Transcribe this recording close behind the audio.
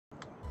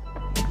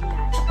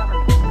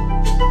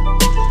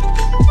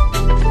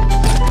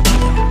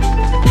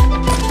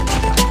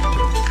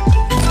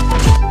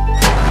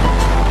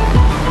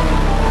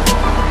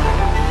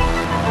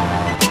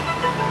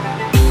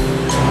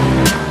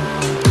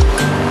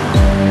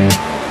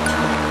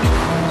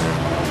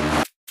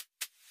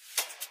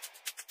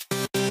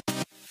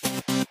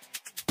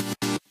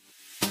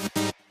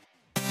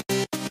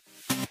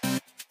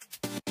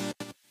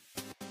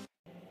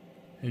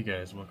Hey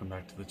guys, welcome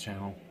back to the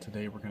channel.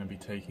 Today we're going to be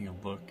taking a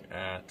look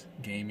at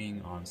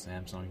gaming on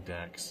Samsung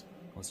Dex.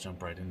 Let's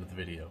jump right into the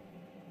video.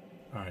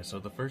 Alright, so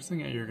the first thing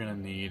that you're going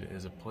to need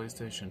is a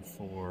PlayStation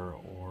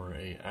 4 or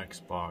a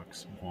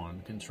Xbox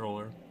One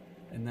controller.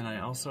 And then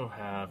I also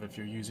have, if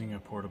you're using a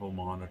portable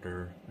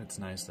monitor, it's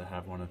nice to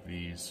have one of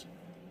these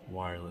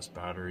wireless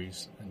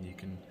batteries, and you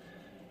can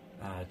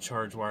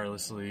charge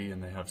wirelessly,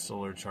 and they have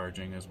solar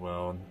charging as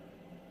well.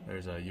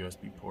 There's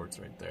USB ports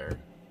right there.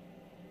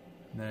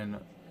 And then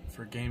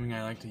for gaming,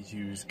 I like to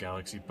use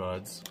Galaxy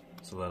Buds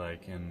so that I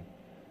can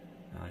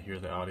hear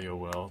the audio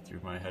well through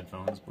my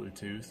headphones,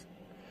 Bluetooth.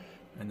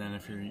 And then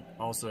if you're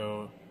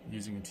also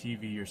using a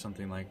TV or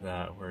something like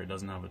that where it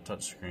doesn't have a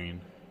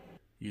touchscreen,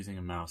 using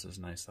a mouse is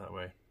nice that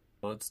way.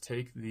 Let's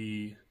take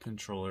the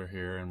controller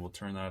here and we'll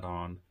turn that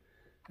on.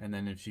 And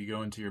then if you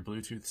go into your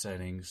Bluetooth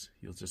settings,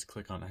 you'll just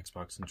click on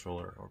Xbox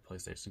controller or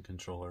PlayStation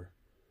controller.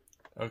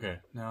 Okay,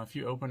 now if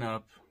you we'll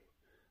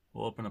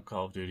open up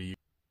Call of Duty.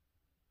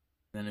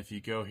 Then if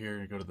you go here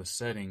and go to the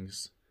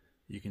settings,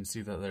 you can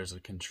see that there's a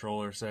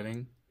controller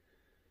setting.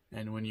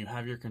 And when you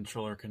have your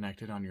controller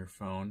connected on your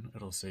phone,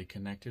 it'll say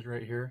connected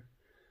right here.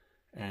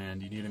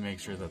 And you need to make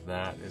sure that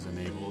that is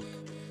enabled.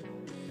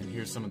 And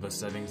here's some of the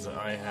settings that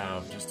I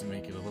have just to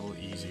make it a little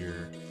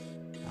easier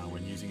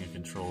when using a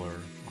controller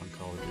on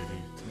Call of Duty,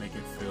 to make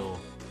it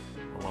feel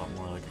a lot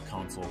more like a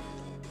console.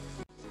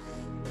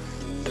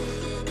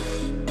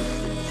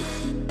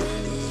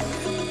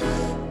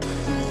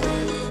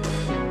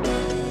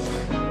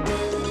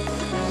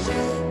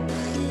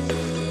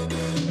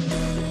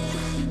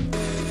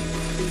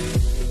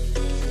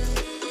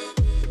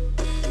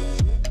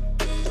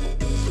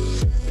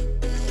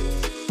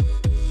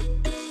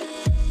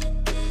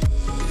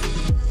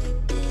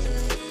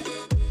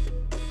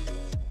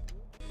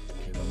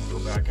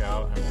 Back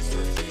out and we'll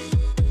start a game.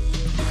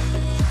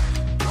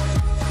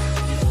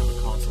 If you have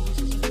a console, this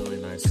is a really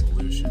nice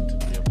solution to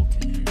be able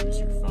to use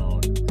your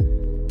phone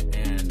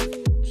and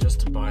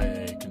just to buy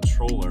a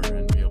controller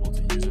and be able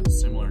to use it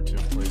similar to a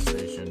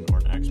PlayStation or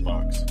an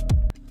Xbox.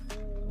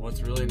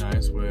 What's really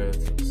nice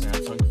with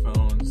Samsung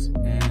phones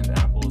and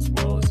Apple as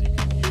well is you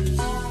can use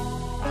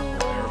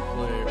Apple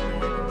AirPlay, or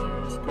you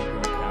can use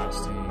Google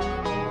Casting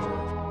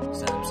or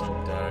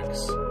Samsung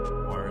Dex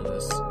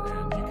wireless,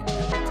 and you can be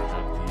able to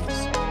have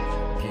these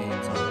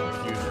games on a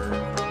computer, a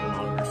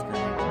monitor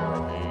screen, or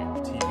a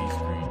TV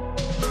screen,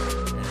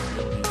 and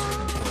be able to use your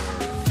controller.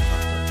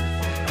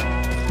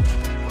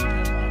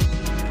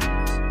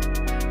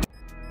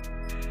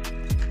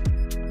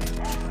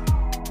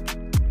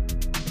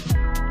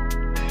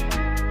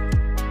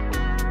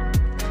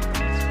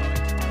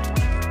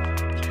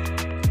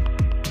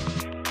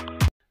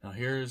 Now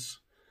here's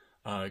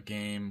a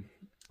game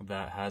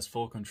that has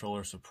full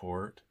controller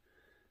support.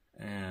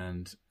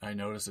 And I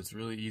noticed it's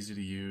really easy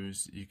to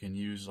use. You can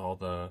use all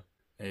the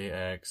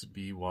AX,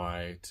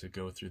 BY to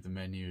go through the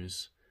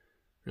menus.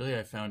 Really,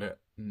 I found it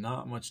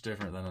not much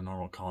different than a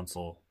normal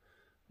console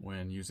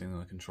when using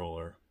the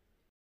controller.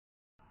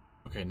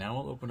 Okay, now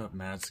we'll open up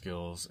Mad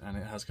Skills, and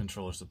it has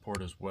controller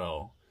support as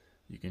well.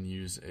 You can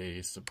use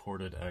a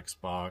supported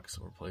Xbox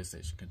or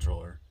PlayStation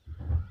controller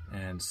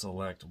and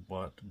select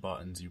what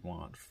buttons you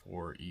want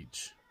for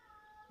each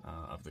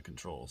of the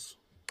controls.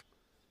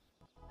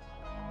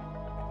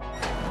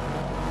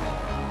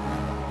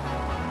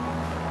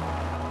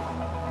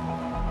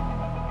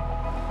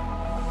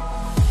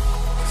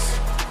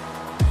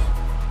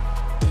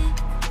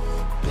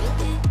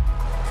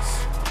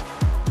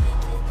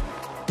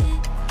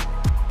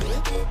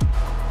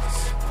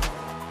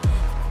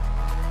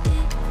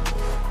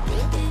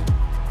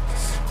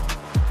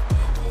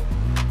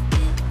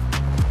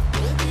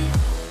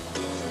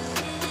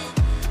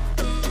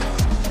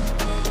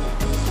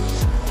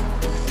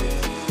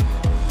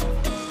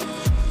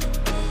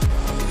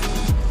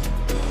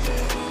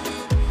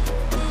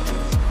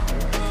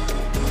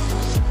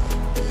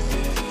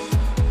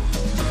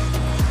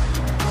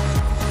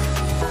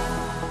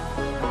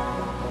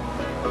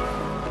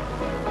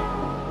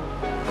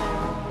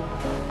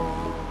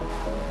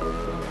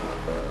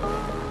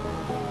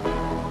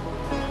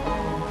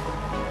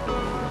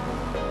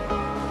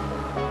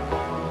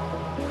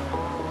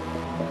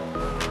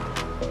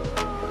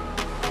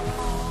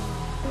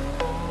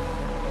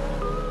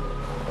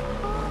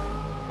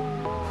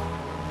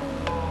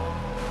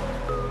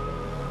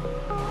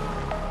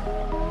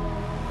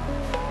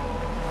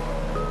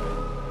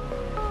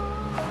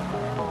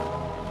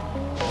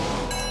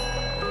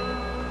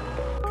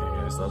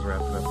 So that's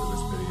wrap it up for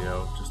this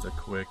video. Just a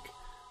quick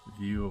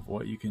view of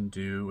what you can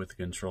do with the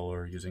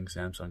controller using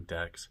Samsung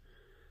Dex.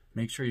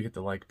 Make sure you hit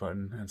the like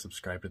button and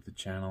subscribe to the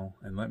channel,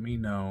 and let me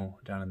know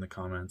down in the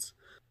comments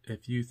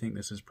if you think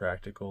this is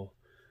practical,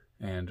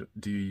 and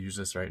do you use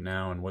this right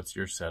now, and what's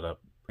your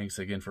setup. Thanks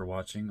again for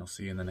watching. I'll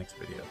see you in the next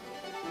video.